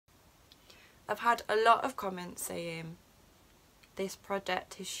I've had a lot of comments saying this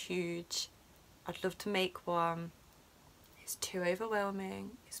project is huge, I'd love to make one, it's too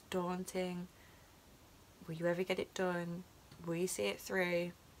overwhelming, it's daunting, will you ever get it done, will you see it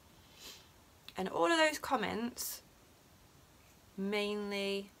through? And all of those comments,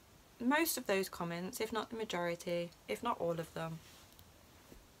 mainly, most of those comments, if not the majority, if not all of them,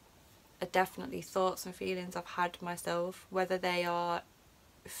 are definitely thoughts and feelings I've had myself, whether they are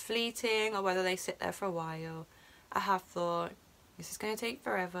fleeting or whether they sit there for a while. I have thought, this is going to take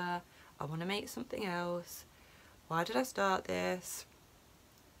forever, I want to make something else, why did I start this,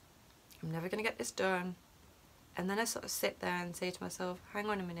 I'm never going to get this done. And then I sort of sit there and say to myself, hang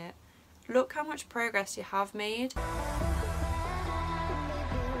on a minute, look how much progress you have made.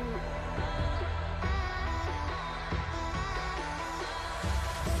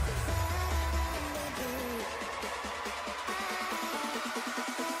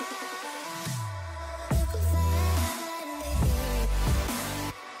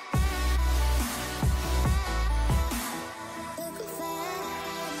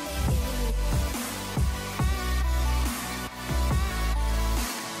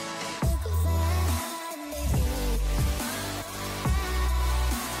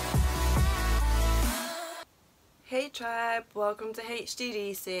 Hey tribe, welcome to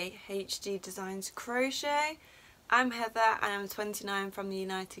HGDC, HD Designs Crochet. I'm Heather and I'm 29 from the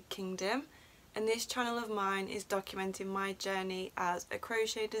United Kingdom, and this channel of mine is documenting my journey as a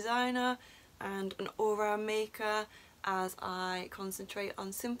crochet designer and an all-round maker as I concentrate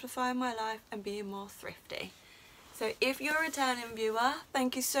on simplifying my life and being more thrifty. So if you're a returning viewer,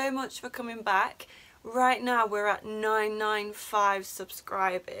 thank you so much for coming back. Right now we're at 995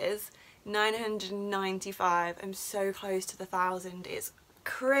 subscribers. 995. I'm so close to the 1,000. It's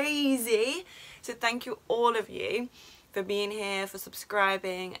crazy. So thank you all of you for being here, for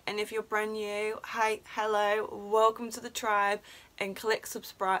subscribing, and if you're brand new, hi, hello, welcome to the tribe, and click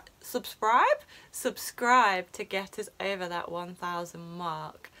subscribe to get us over that 1,000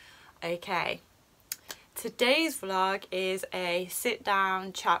 mark. Okay, today's vlog is a sit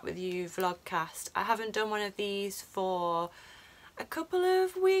down chat with you vlogcast. I haven't done one of these for a couple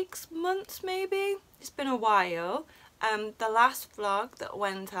of weeks, months maybe. It's been a while. The last vlog that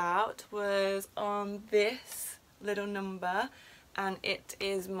went out was on this little number, and it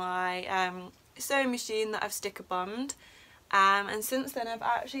is my sewing machine that I've sticker bombed, and since then I've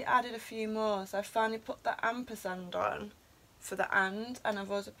actually added a few more. So I've finally put the ampersand on for the and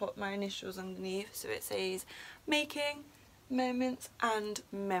I've also put my initials underneath, so it says making moments and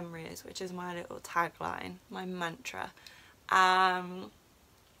memories, which is my little tagline, my mantra.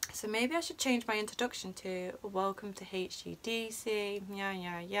 So maybe I should change my introduction to welcome to HGDC,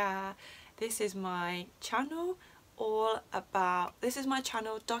 yeah. This is my channel this is my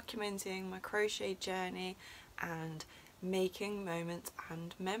channel documenting my crochet journey and making moments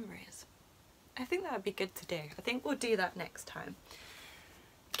and memories. I think that would be good to do. I think we'll do that next time.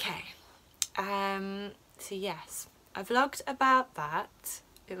 Okay, so yes, I vlogged about that.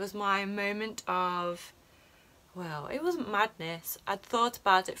 It was my moment of, well, it wasn't madness. I'd thought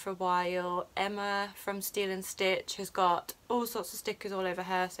about it for a while. Emma from Steel and Stitch has got all sorts of stickers all over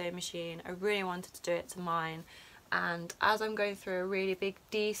her sewing machine. I really wanted to do it to mine, and as I'm going through a really big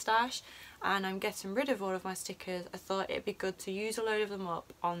D-stash and I'm getting rid of all of my stickers, I thought it'd be good to use a load of them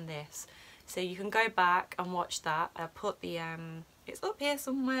up on this. So you can go back and watch that. I put the, it's up here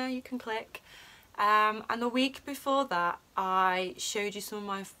somewhere, you can click. And the week before that I showed you some of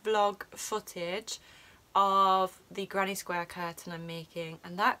my vlog footage of the granny square curtain I'm making,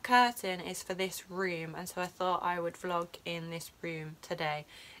 and that curtain is for this room, and so I thought I would vlog in this room today.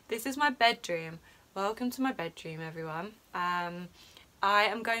 This is my bedroom. Welcome to my bedroom, everyone. I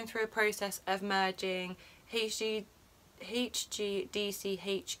am going through a process of merging HGDC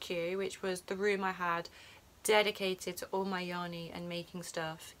HQ, which was the room I had dedicated to all my yarny and making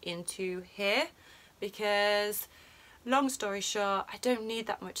stuff, into here, because long story short, I don't need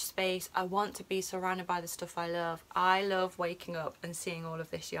that much space. I want to be surrounded by the stuff I love. I love waking up and seeing all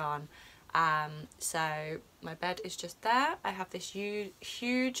of this yarn. So my bed is just there. I have this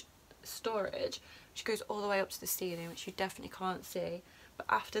huge storage which goes all the way up to the ceiling, which you definitely can't see. But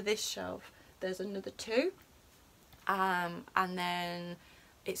after this shelf there's another two, and then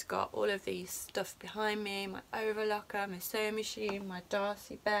it's got all of these stuff behind me, my overlocker, my sewing machine, my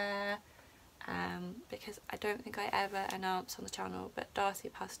Darcy bear. Because I don't think I ever announced on the channel, but Darcy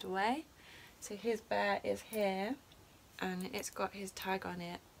passed away, so his bear is here and it's got his tag on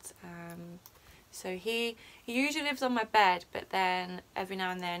it. So he usually lives on my bed, but then every now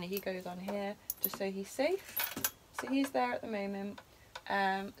and then he goes on here just so he's safe. So he's there at the moment.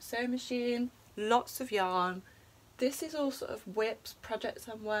 Sewing machine, lots of yarn. This is all sort of whips, projects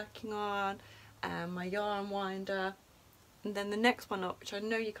I'm working on, my yarn winder. And then the next one up, which I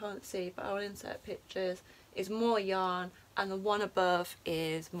know you can't see, but I will insert pictures, is more yarn. And the one above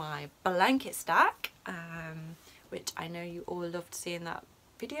is my blanket stack, which I know you all loved seeing that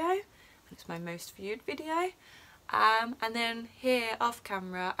video. It's my most viewed video. And then here off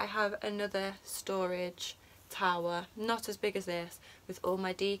camera I have another storage tower, not as big as this, with all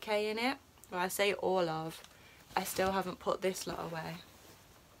my DK in it. Well, I say all of, I still haven't put this lot away,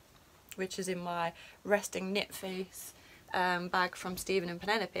 which is in my resting knit face bag from Stephen and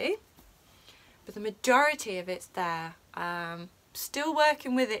Penelope. But the majority of it's there. Still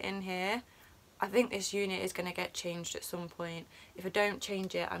working with it in here. I think this unit is going to get changed at some point. If I don't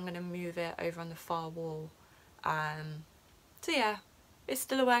change it, I'm going to move it over on the far wall. So yeah, it's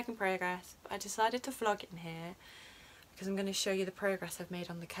still a work in progress, but I decided to vlog it in here because I'm going to show you the progress I've made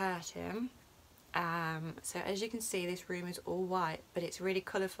on the curtain. So as you can see, this room is all white, but it's really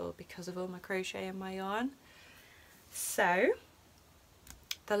colourful because of all my crochet and my yarn. So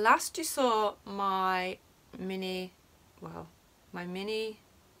the last you saw my mini,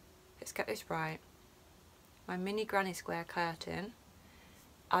 let's get this right, my mini granny square curtain,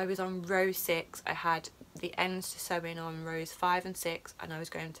 I was on row 6. I had the ends to sew in on rows 5 and 6, and I was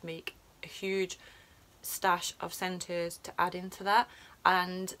going to make a huge stash of centres to add into that.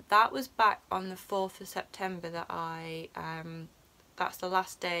 And that was back on the 4th of September that I, that's the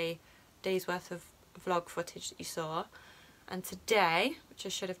last day's worth of vlog footage that you saw. And today, which I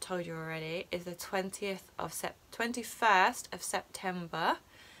should have told you already, is the 21st of September.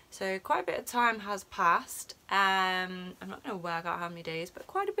 So quite a bit of time has passed. I'm not going to work out how many days, but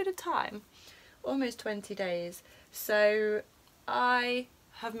quite a bit of time. Almost 20 days. So I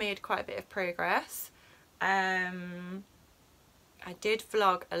have made quite a bit of progress. I did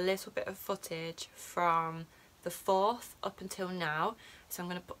vlog a little bit of footage from the 4th up until now, so I'm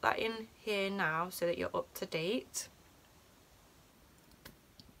going to put that in here now so that you're up to date.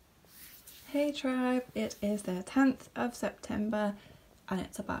 Hey tribe, it is the 10th of September and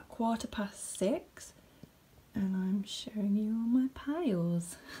it's about 6:15 and I'm showing you all my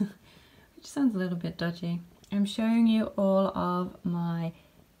piles, which sounds a little bit dodgy. I'm showing you all of my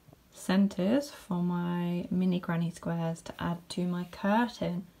centres for my mini granny squares to add to my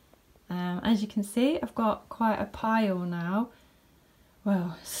curtain. As you can see, I've got quite a pile now.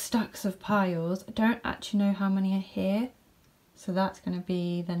 Well, stacks of piles. I don't actually know how many are here, so that's going to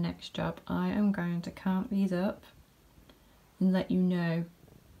be the next job. I am going to count these up and let you know.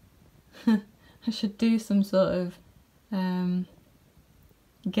 I should do some sort of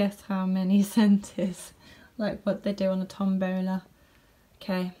guess how many centres, like what they do on a tombola.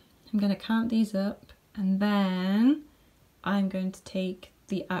 Okay, I'm going to count these up and then I'm going to take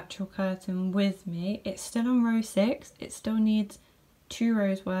the actual curtain with me. It's still on row 6, it still needs 2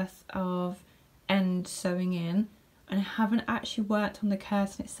 rows worth of end sewing in, and I haven't actually worked on the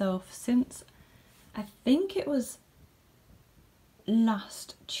curtain itself since I think it was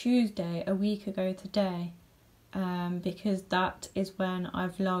last Tuesday, a week ago today, because that is when I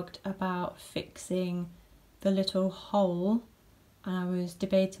vlogged about fixing the little hole, and I was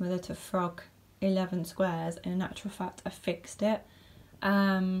debating whether to frog 11 squares, and in actual fact I fixed it.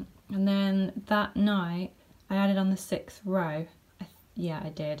 And then that night I added on the 6th row. Yeah, I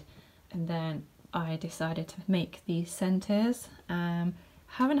did. And then I decided to make these centres.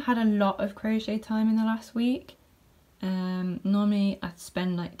 Haven't had a lot of crochet time in the last week. Normally I'd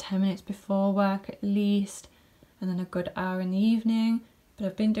spend like 10 minutes before work at least, and then a good hour in the evening. But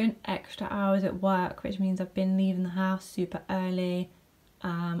I've been doing extra hours at work, which means I've been leaving the house super early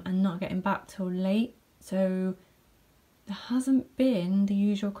and not getting back till late. So there hasn't been the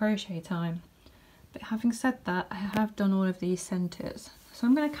usual crochet time. But having said that, I have done all of these centres. So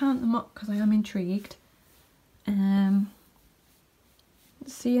I'm going to count them up because I am intrigued. Let's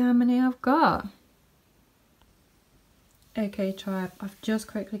see how many I've got. Okay tribe, I've just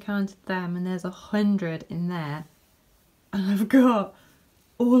quickly counted them and there's 100 in there. And I've got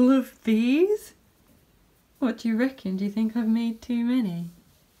all of these? What do you reckon? Do you think I've made too many?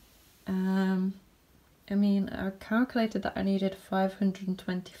 I mean, I calculated that I needed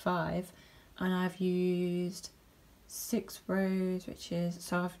 525 and I've used 6 rows, which is,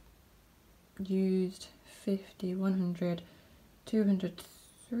 so I've used 50, 100, 200,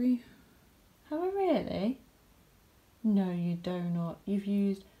 3, have I really? No, you do not. You've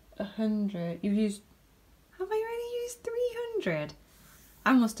used 100, you've used, have I really used 300?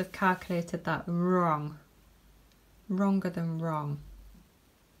 I must have calculated that wrong. Wronger than wrong.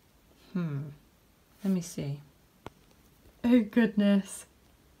 Let me see. Oh goodness.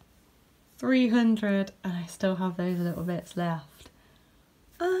 300 and I still have those little bits left.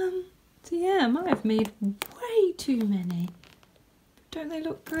 So yeah, I might have made way too many. Don't they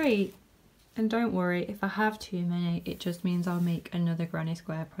look great? And don't worry, if I have too many, it just means I'll make another granny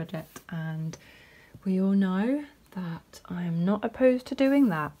square project, and we all know that I am not opposed to doing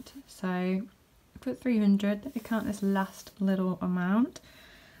that. So put 300, let me count this last little amount,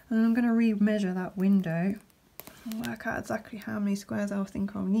 and then I'm going to re-measure that window and work out exactly how many squares I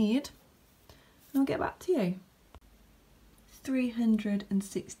think I'll need, and I'll get back to you.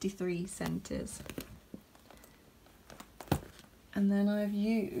 363 centres. And then I've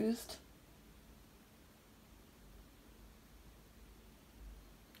used,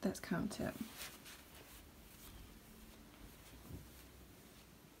 let's count it.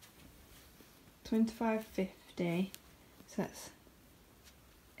 $25.50. So that's,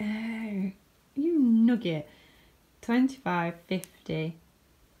 oh, you nugget. $25.50.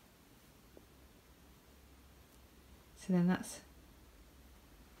 So then that's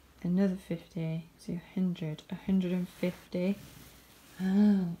another 50, so 100, 150. Oh,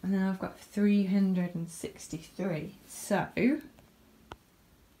 and then I've got 363. So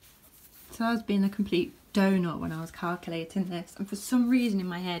I was being a complete donut when I was calculating this, and for some reason in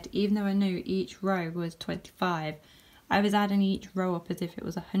my head, even though I knew each row was 25, I was adding each row up as if it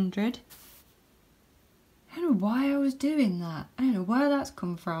was 100. I don't know why I was doing that. I don't know where that's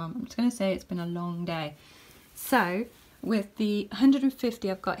come from. I'm just going to say it's been a long day. So with the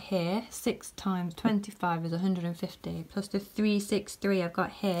 150 I've got here, 6 times 25 is 150, plus the 363 I've got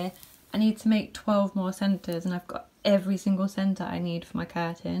here, I need to make 12 more centres, and I've got every single centre I need for my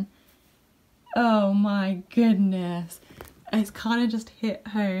curtain. Oh my goodness, it's kind of just hit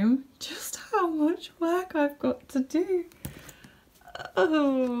home just how much work I've got to do.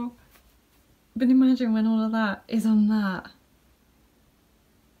 Oh, but imagine when all of that is on that.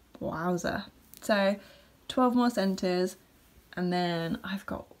 Wowza. So 12 more centres, and then I've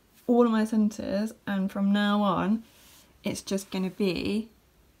got all of my centres, and from now on it's just going to be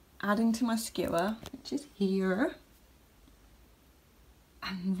adding to my skewer, which is here,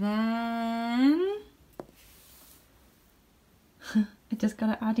 and then I just got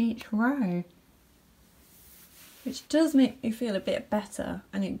to add each row, which does make me feel a bit better,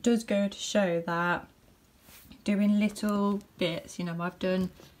 and it does go to show that doing little bits, you know, I've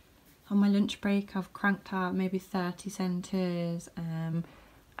done on my lunch break, I've cranked out maybe 30 centres,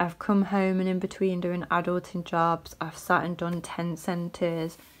 I've come home and in between doing adulting jobs, I've sat and done 10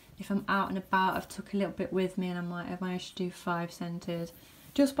 centres. If I'm out and about, I've took a little bit with me and I might have managed to do 5 centres.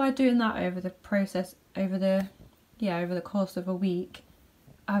 Just by doing that over the process, over the course of a week,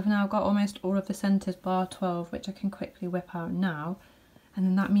 I've now got almost all of the centres bar 12, which I can quickly whip out now. And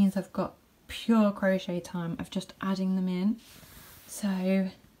then that means I've got pure crochet time of just adding them in. So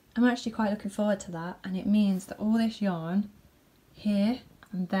I'm actually quite looking forward to that, and it means that all this yarn here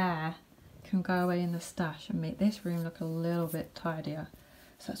and there can go away in the stash and make this room look a little bit tidier.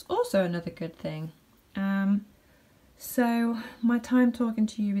 So that's also another good thing. So my time talking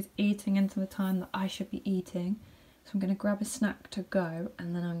to you is eating into the time that I should be eating. So I'm going to grab a snack to go,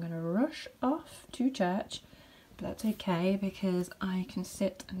 and then I'm going to rush off to church. But that's okay because I can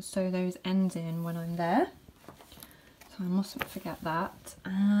sit and sew those ends in when I'm there. So I mustn't forget that.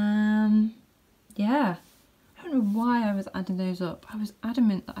 Yeah, I don't know why I was adding those up. I was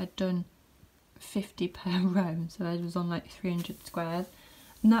adamant that I'd done 50 per row, so I was on like 300 squares,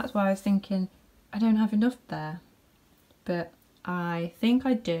 and that's why I was thinking I don't have enough there, but I think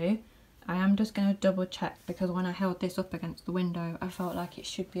I do. I am just going to double check, because when I held this up against the window I felt like it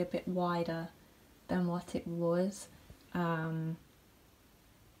should be a bit wider than what it was.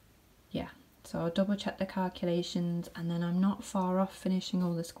 Yeah. So I'll double check the calculations, and then I'm not far off finishing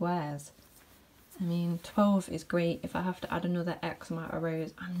all the squares. I mean, 12 is great. If I have to add another X amount of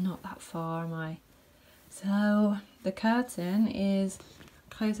rows, I'm not that far, am I? So the curtain is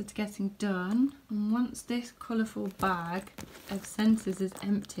closer to getting done, and once this colourful bag of centres is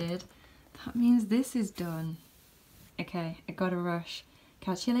emptied, that means this is done. Okay, I gotta rush.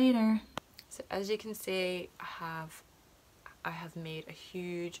 Catch you later. So as you can see, I have made a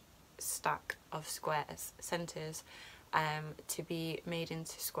huge stack of squares, centres, to be made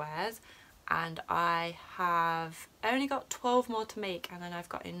into squares, and I have only got 12 more to make, and then I've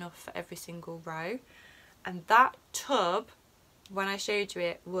got enough for every single row. And that tub, when I showed you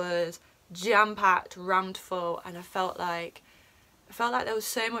it, was jam-packed, rammed full, and I felt like there was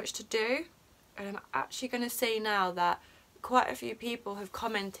so much to do. And I'm actually going to say now that quite a few people have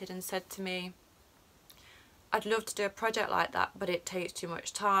commented and said to me, I'd love to do a project like that, but it takes too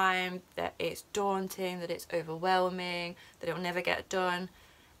much time, that it's daunting, that it's overwhelming, that it'll never get done.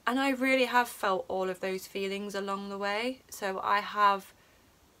 And I really have felt all of those feelings along the way. So I have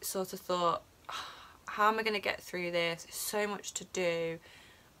sort of thought, how am I going to get through this? There's so much to do.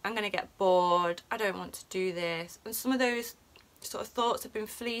 I'm going to get bored. I don't want to do this. And some of those sort of thoughts have been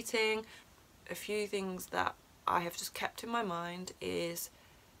fleeting. A few things that I have just kept in my mind is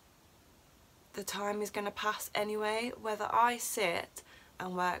the time is going to pass anyway. Whether I sit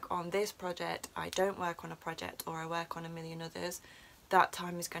and work on this project, I don't work on a project, or I work on a million others, that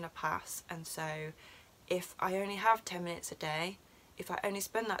time is going to pass. And so if I only have 10 minutes a day, if I only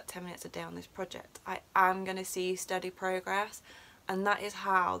spend that 10 minutes a day on this project, I am going to see steady progress. And that is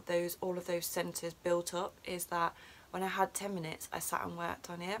how all of those centres built up, is that when I had 10 minutes I sat and worked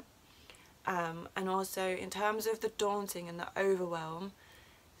on it. And also in terms of the daunting and the overwhelm,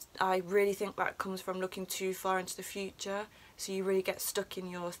 I really think that comes from looking too far into the future. So you really get stuck in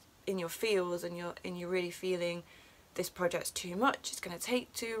your feels, and you're really feeling this project's too much, it's going to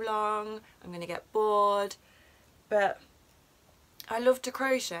take too long, I'm going to get bored. But I love to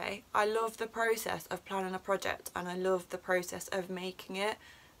crochet. I love the process of planning a project, and I love the process of making it.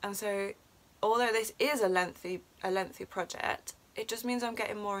 And so although this is a lengthy project, it just means I'm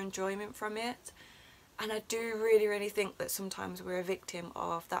getting more enjoyment from it. And I do really think that sometimes we're a victim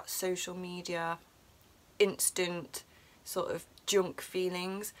of that social media instant sort of junk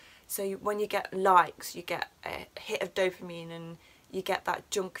feelings. So when you get likes, you get a hit of dopamine, and you get that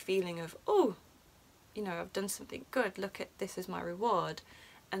junk feeling of, oh, you know, I've done something good, look at this as my reward.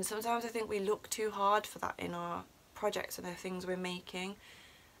 And sometimes I think we look too hard for that in our projects and the things we're making,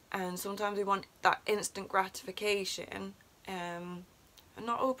 and sometimes we want that instant gratification, and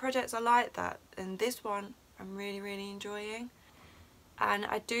not all projects are like that. And this one I'm really enjoying. And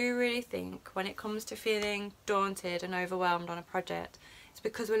I do really think when it comes to feeling daunted and overwhelmed on a project, it's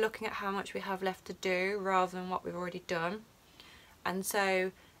because we're looking at how much we have left to do rather than what we've already done. And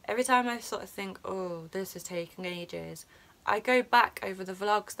so every time I sort of think, oh, this is taking ages, I go back over the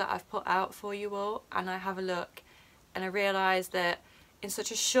vlogs that I've put out for you all, and I have a look, and I realise that in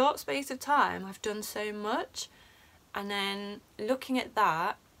such a short space of time I've done so much. And then looking at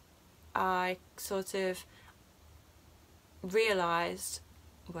that, I sort of realised,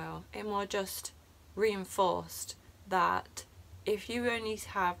 well, it more just reinforced that if you only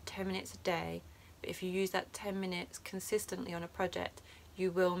have 10 minutes a day, but if you use that 10 minutes consistently on a project,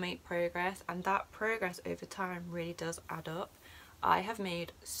 you will make progress, and that progress over time really does add up. I have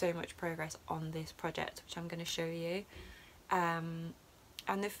made so much progress on this project, which I'm going to show you. And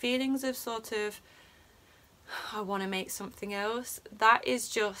the feelings of sort of, I want to make something else, that is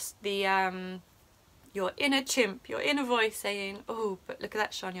just the your inner chimp, your inner voice saying, oh, but look at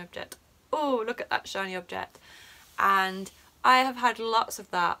that shiny object, oh, look at that shiny object. And I have had lots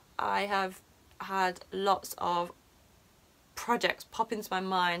of that. I have had lots of projects pop into my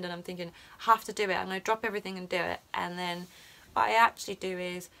mind, and I'm thinking, I have to do it, I'm going to drop everything and do it. And then what I actually do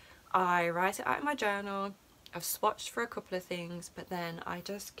is I write it out in my journal, I've swatched for a couple of things, but then I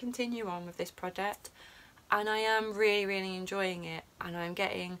just continue on with this project. And I am really enjoying it, and I'm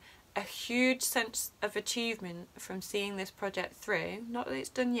getting a huge sense of achievement from seeing this project through. Not that it's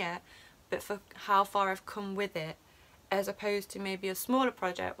done yet, but for how far I've come with it, as opposed to maybe a smaller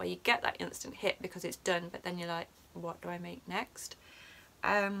project where you get that instant hit because it's done, but then you're like, what do I make next?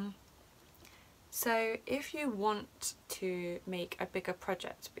 So if you want to make a bigger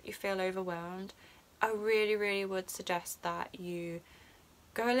project but you feel overwhelmed, I really would suggest that you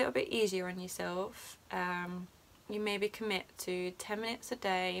go a little bit easier on yourself. You maybe commit to 10 minutes a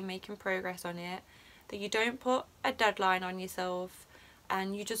day making progress on it, that you don't put a deadline on yourself,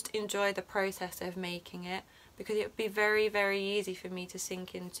 and you just enjoy the process of making it, because it would be very easy for me to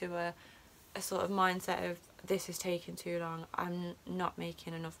sink into a sort of mindset of, this is taking too long, I'm not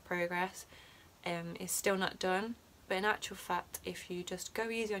making enough progress, it's still not done. But in actual fact, if you just go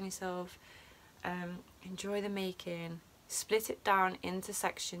easy on yourself, enjoy the making, split it down into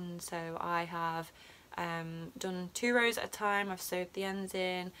sections. So I have done 2 rows at a time, I've sewed the ends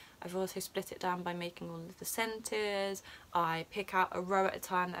in, I've also split it down by making all of the centres, I pick out a row at a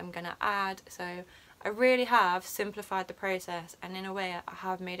time that I'm going to add. So I really have simplified the process, and in a way I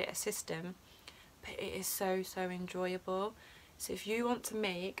have made it a system, but it is so enjoyable. So if you want to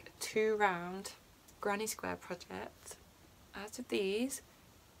make 2 round granny square projects out of these,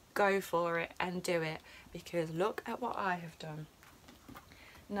 go for it and do it, because look at what I have done.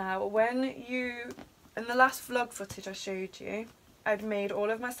 Now, in the last vlog footage I showed you, I'd made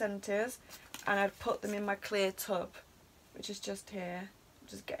all of my centres and I'd put them in my clear tub, which is just here. I'm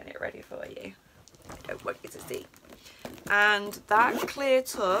just getting it ready for you. I don't want you to see. And that clear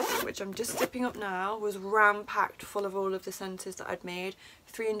tub, which I'm just zipping up now, was ram-packed full of all of the centres that I'd made,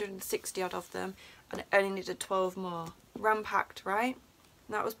 360 odd of them, and I only needed 12 more. Ram-packed, right?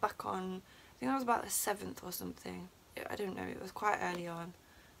 And that was back on, I think that was about the 7th or something. I don't know, it was quite early on.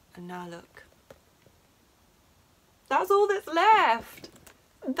 And now look. That's all that's left!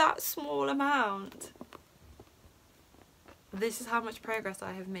 That small amount. This is how much progress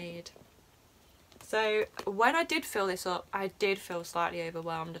I have made. So when I did fill this up, I did feel slightly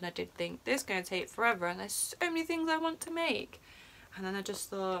overwhelmed, and I did think this is going to take forever and there's so many things I want to make. And then I just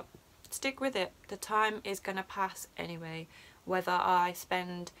thought, stick with it. The time is going to pass anyway. Whether I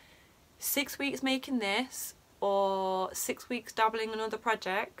spend 6 weeks making this or 6 weeks dabbling in other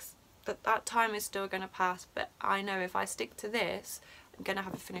projects, that time is still going to pass. But I know if I stick to this, I'm going to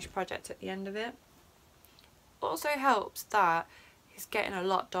have a finished project at the end of it. Also helps that it's getting a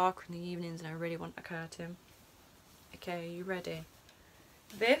lot darker in the evenings and I really want a curtain. Okay, are you ready?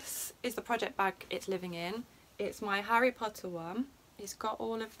 This is the project bag it's living in. It's my Harry Potter one. It's got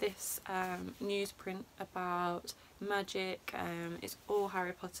all of this newsprint about magic. It's all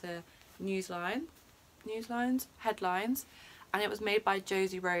Harry Potter headlines. And it was made by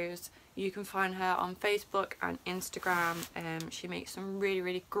Josie Rose. You can find her on Facebook and Instagram. She makes some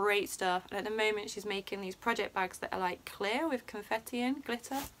really great stuff, and at the moment she's making these project bags that are like clear with confetti and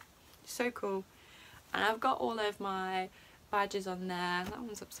glitter. So cool. And I've got all of my badges on there. That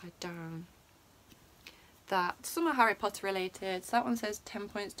one's upside down. Some are Harry Potter related. So that one says 10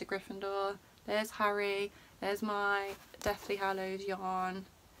 points to Gryffindor. There's Harry. There's my Deathly Hallows yarn.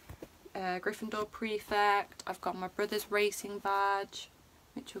 Gryffindor Prefect. I've got my brother's racing badge,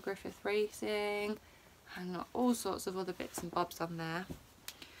 Mitchell Griffith Racing, and all sorts of other bits and bobs on there.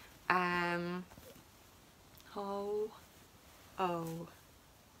 Oh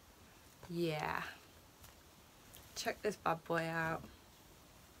yeah, check this bad boy out.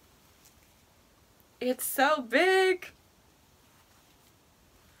 It's so big,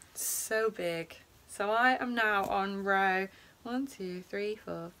 so big. So I am now on row 1, 2, 3,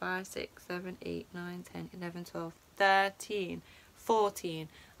 4, 5, 6, 7, 8, 9, 10, 11, 12, 13, 14.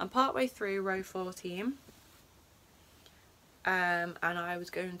 I'm partway through row 14. And I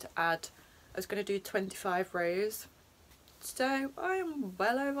was going to do 25 rows. So I am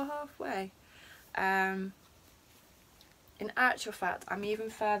well over halfway. In actual fact, I'm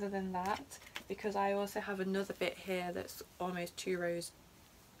even further than that, because I also have another bit here that's almost 2 rows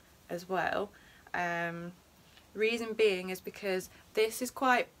as well. Reason being is because this is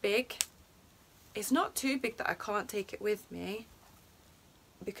quite big. It's not too big that I can't take it with me,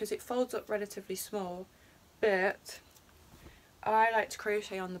 because it folds up relatively small, but I like to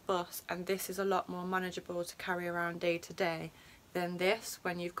crochet on the bus, and this is a lot more manageable to carry around day to day than this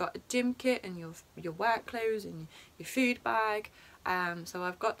when you've got a gym kit and your work clothes and your food bag. So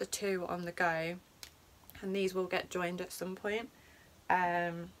I've got the 2 on the go, and these will get joined at some point.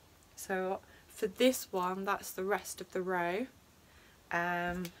 So for this one, that's the rest of the row,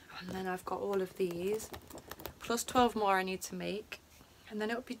 and then I've got all of these plus 12 more I need to make, and then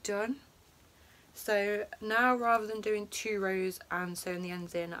it'll be done. So now, rather than doing 2 rows and sewing the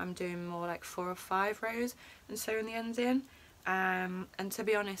ends in, I'm doing more like 4 or 5 rows and sewing the ends in. And to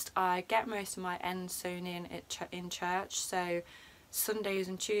be honest, I get most of my ends sewn in church. So Sundays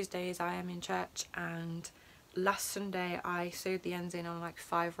and Tuesdays I am in church, and last Sunday I sewed the ends in on like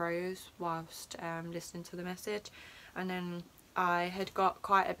 5 rows whilst listening to the message, and then I had got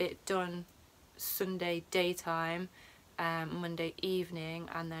quite a bit done Sunday daytime, Monday evening,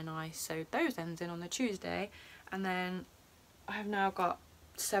 and then I sewed those ends in on the Tuesday, and then I've now got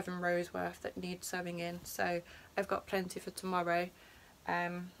 7 rows worth that need sewing in, so I've got plenty for tomorrow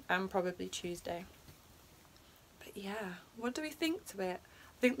and probably Tuesday. But yeah, what do we think to it?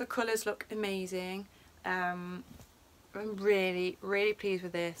 I think the colours look amazing. I'm really pleased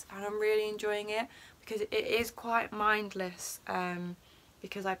with this, and I'm really enjoying it because it is quite mindless,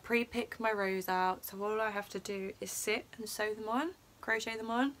 because I pre-pick my rows out, so all I have to do is sit and sew them on, crochet them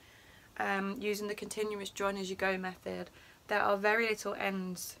on, using the continuous join as you go method. There are very little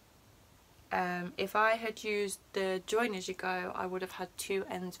ends. If I had used the join as you go, I would have had 2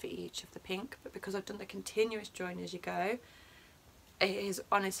 ends for each of the pink, but because I've done the continuous join as you go, it is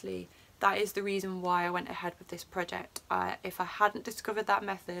honestly, that is the reason why I went ahead with this project. If I hadn't discovered that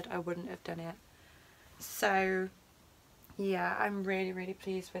method, I wouldn't have done it. So yeah, I'm really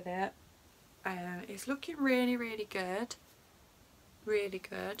pleased with it. It's looking really good, really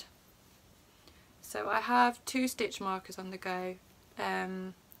good. So I have 2 stitch markers on the go.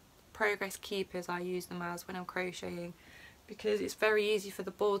 Progress keepers, I use them as when I'm crocheting, because it's very easy for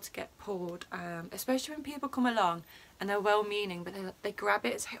the ball to get pulled, especially when people come along and they're well-meaning, but they grab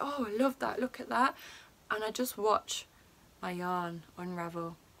it and say, oh, I love that, look at that, and I just watch my yarn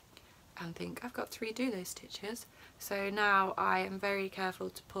unravel and think, I've got 3 do those stitches. So now I am very careful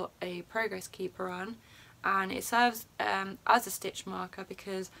to put a progress keeper on, and it serves as a stitch marker,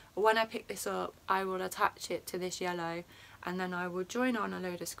 because when I pick this up I will attach it to this yellow, and then I will join on a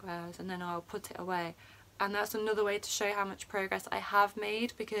load of squares, and then I'll put it away. And that's another way to show how much progress I have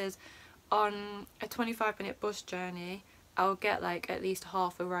made, because on a 25-minute bus journey I'll get like at least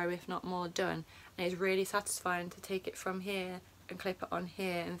half a row, if not more, done, and it's really satisfying to take it from here and clip it on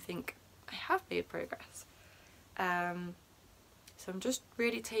here and think I have made progress. So I'm just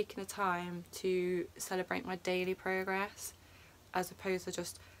really taking the time to celebrate my daily progress, as opposed to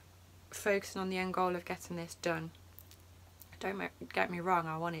just focusing on the end goal of getting this done. Don't get me wrong,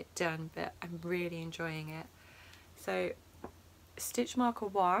 I want it done, but I'm really enjoying it. So stitch marker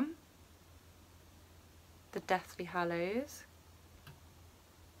 1, the Deathly Hallows,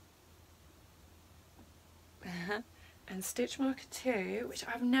 and stitch marker 2, which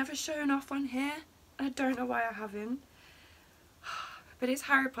I've never shown off on here, and I don't know why I haven't, but it's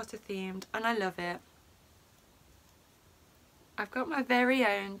Harry Potter themed and I love it. I've got my very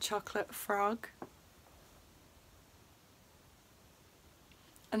own chocolate frog,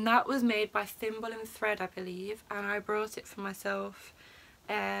 and that was made by Thimble and Thread, I believe, and I brought it for myself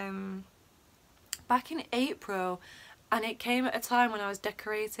back in April, and it came at a time when I was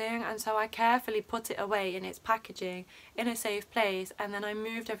decorating, and so I carefully put it away in its packaging in a safe place, and then I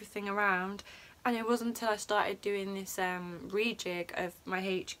moved everything around, and it wasn't until I started doing this rejig of my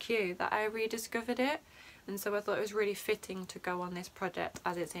HQ that I rediscovered it. And so I thought it was really fitting to go on this project,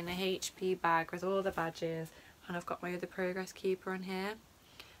 as it's in a HP bag with all the badges, and I've got my other progress keeper on here,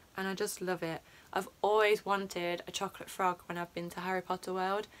 and I just love it. I've always wanted a chocolate frog when I've been to Harry Potter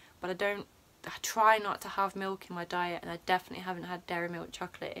World, but I try not to have milk in my diet, and I definitely haven't had dairy milk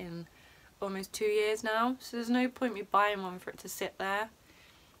chocolate in almost 2 years now, so there's no point me buying one for it to sit there,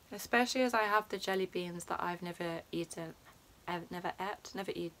 especially as I have the jelly beans that I've never eaten, never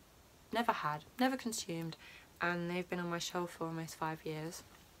had, never consumed, and they've been on my shelf for almost 5 years.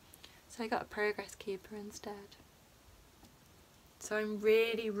 So I got a progress keeper instead. So I'm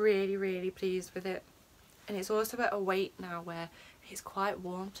really, really, really pleased with it. And it's also at a weight now where it's quite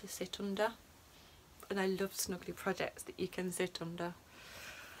warm to sit under. And I love snuggly projects that you can sit under.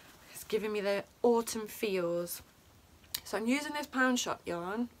 It's giving me the autumn feels. So I'm using this Pound Shop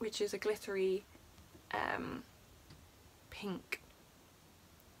yarn, which is a glittery pink.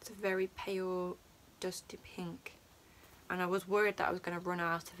 It's a very pale, dusty pink. And I was worried that I was going to run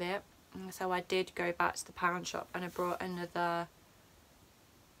out of it. And so I did go back to the Pound Shop and I brought another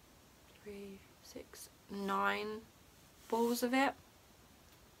 3, 6, 9 balls of it.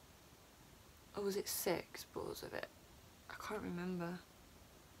 Or was it 6 balls of it? I can't remember.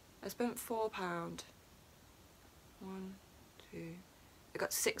 I spent £4. 1, 2. I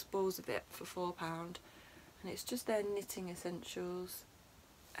got 6 balls of it for £4, and it's just their Knitting Essentials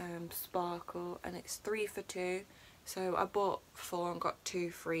sparkle, and it's 3 for 2. So I bought 4 and got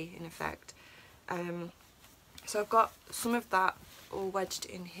 2 free in effect. So I've got some of that all wedged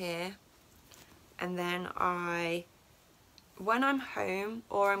in here, and then when I'm home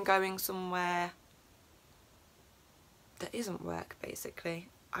or I'm going somewhere that isn't work, basically,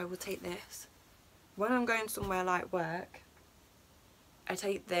 I will take this. When I'm going somewhere like work, I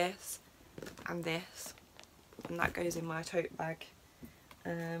take this, and that goes in my tote bag.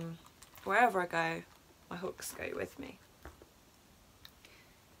 Wherever I go, my hooks go with me.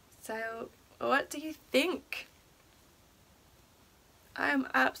 So what do you think? I am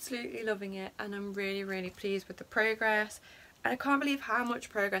absolutely loving it, and I'm really, really pleased with the progress, and I can't believe how much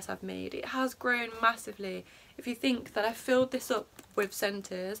progress I've made. It has grown massively. If you think that I filled this up with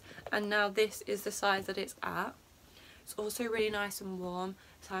centres and now this is the size that it's at. It's also really nice and warm,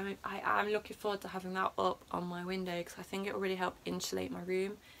 so I am looking forward to having that up on my window, because I think it will really help insulate my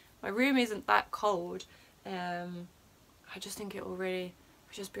room. My room isn't that cold. I just think it will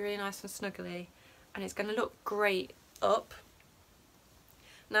just be really nice and snuggly, and it's going to look great up.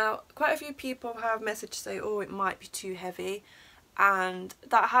 Now, quite a few people have messaged to say, oh, it might be too heavy, and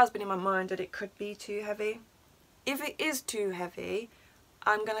that has been in my mind, that it could be too heavy. If it is too heavy,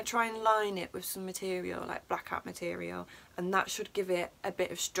 I'm going to try and line it with some material, like blackout material, and that should give it a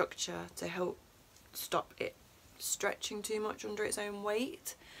bit of structure to help stop it stretching too much under its own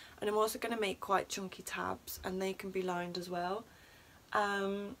weight. And I'm also going to make quite chunky tabs, and they can be lined as well.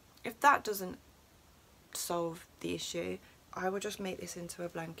 If that doesn't solve the issue, I will just make this into a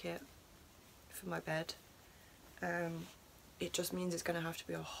blanket for my bed. it just means it's going to have to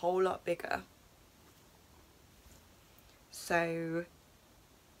be a whole lot bigger. So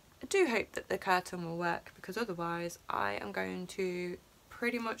I do hope that the curtain will work, because otherwise I am going to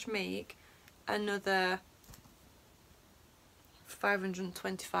pretty much make another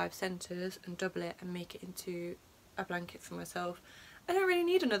 525 centres and double it and make it into a blanket for myself. I don't really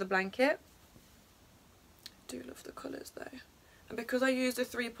need another blanket. I do love the colours though, and because I used a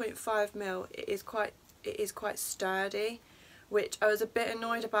 3.5mm, it is quite sturdy, which I was a bit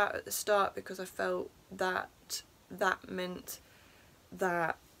annoyed about at the start, because I felt that that meant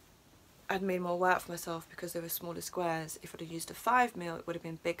that I'd made more work for myself because they were smaller squares. If I'd have used a 5mm, it would have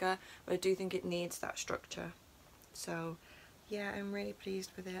been bigger, but I do think it needs that structure. So yeah, I'm really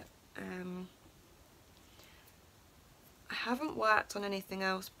pleased with it. I haven't worked on anything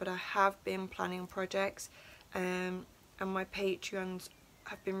else, but I have been planning projects, and my Patreons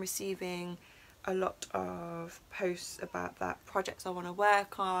have been receiving a lot of posts about that, projects I want to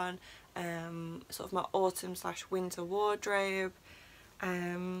work on, sort of my autumn/winter wardrobe,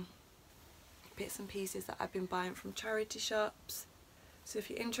 bits and pieces that I've been buying from charity shops. So if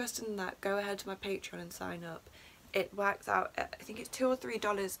you're interested in that, go ahead to my Patreon and sign up. It works out at, I think it's $2 or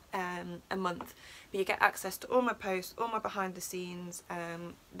 $3 a month, but you get access to all my posts, all my behind the scenes.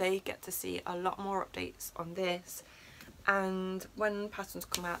 They get to see a lot more updates on this, and when patterns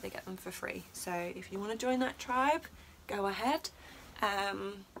come out they get them for free. So if you want to join that tribe, go ahead.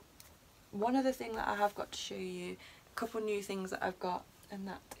 One other thing that I have got to show you, a couple new things that I've got, and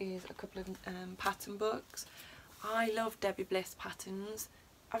that is a couple of pattern books. I love Debbie Bliss patterns.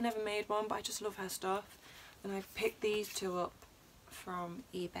 I've never made one, but I just love her stuff, and I've picked these two up from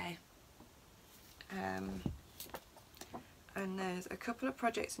eBay. And there's a couple of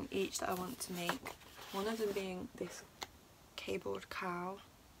projects in each that I want to make, one of them being this cabled cow,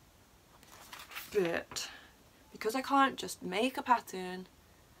 but because I can't just make a pattern,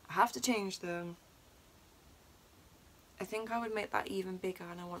 I have to change them. I think I would make that even bigger,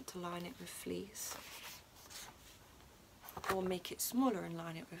 and I want to line it with fleece, or make it smaller and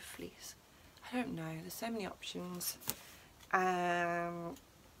line it with fleece. I don't know, there's so many options.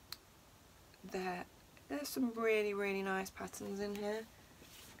 There's some really nice patterns in here,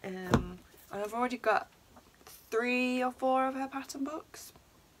 and I've already got 3 or 4 of her pattern books,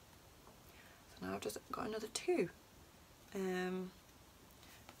 so now I've just got another 2.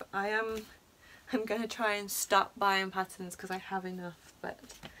 But I'm going to try and stop buying patterns because I have enough. But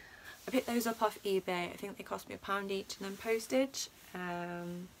I picked those up off eBay. I think they cost me £1 each and then postage.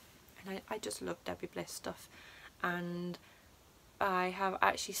 And I just love Debbie Bliss stuff, and I have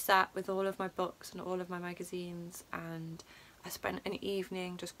actually sat with all of my books and all of my magazines, and I spent an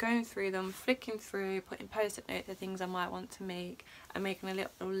evening just going through them, flicking through, putting post-it notes of things I might want to make, and making a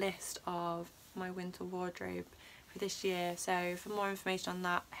little list of my winter wardrobe for this year. So for more information on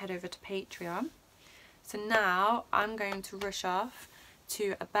that, head over to Patreon. So now I'm going to rush off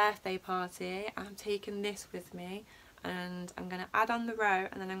to a birthday party. I'm taking this with me, and I'm going to add on the row,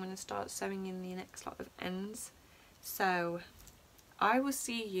 and then I'm going to start sewing in the next lot of ends. So I will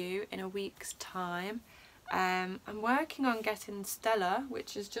see you in a week's time. I'm working on getting Stella,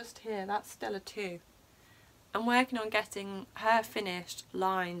 which is just here, that's Stella 2. I'm working on getting her finished,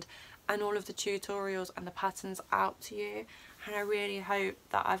 lined, and all of the tutorials and the patterns out to you, and I really hope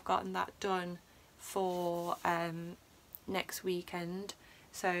that I've gotten that done for next weekend.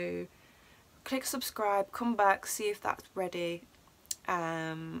 So click subscribe, come back, see if that's ready,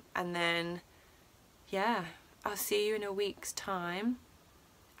 and then yeah, I'll see you in a week's time,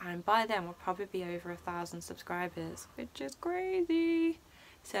 and by then we'll probably be over 1,000 subscribers, which is crazy.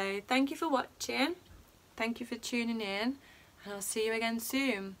 So thank you for watching, thank you for tuning in, and I'll see you again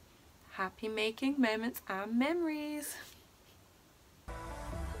soon. Happy making moments and memories.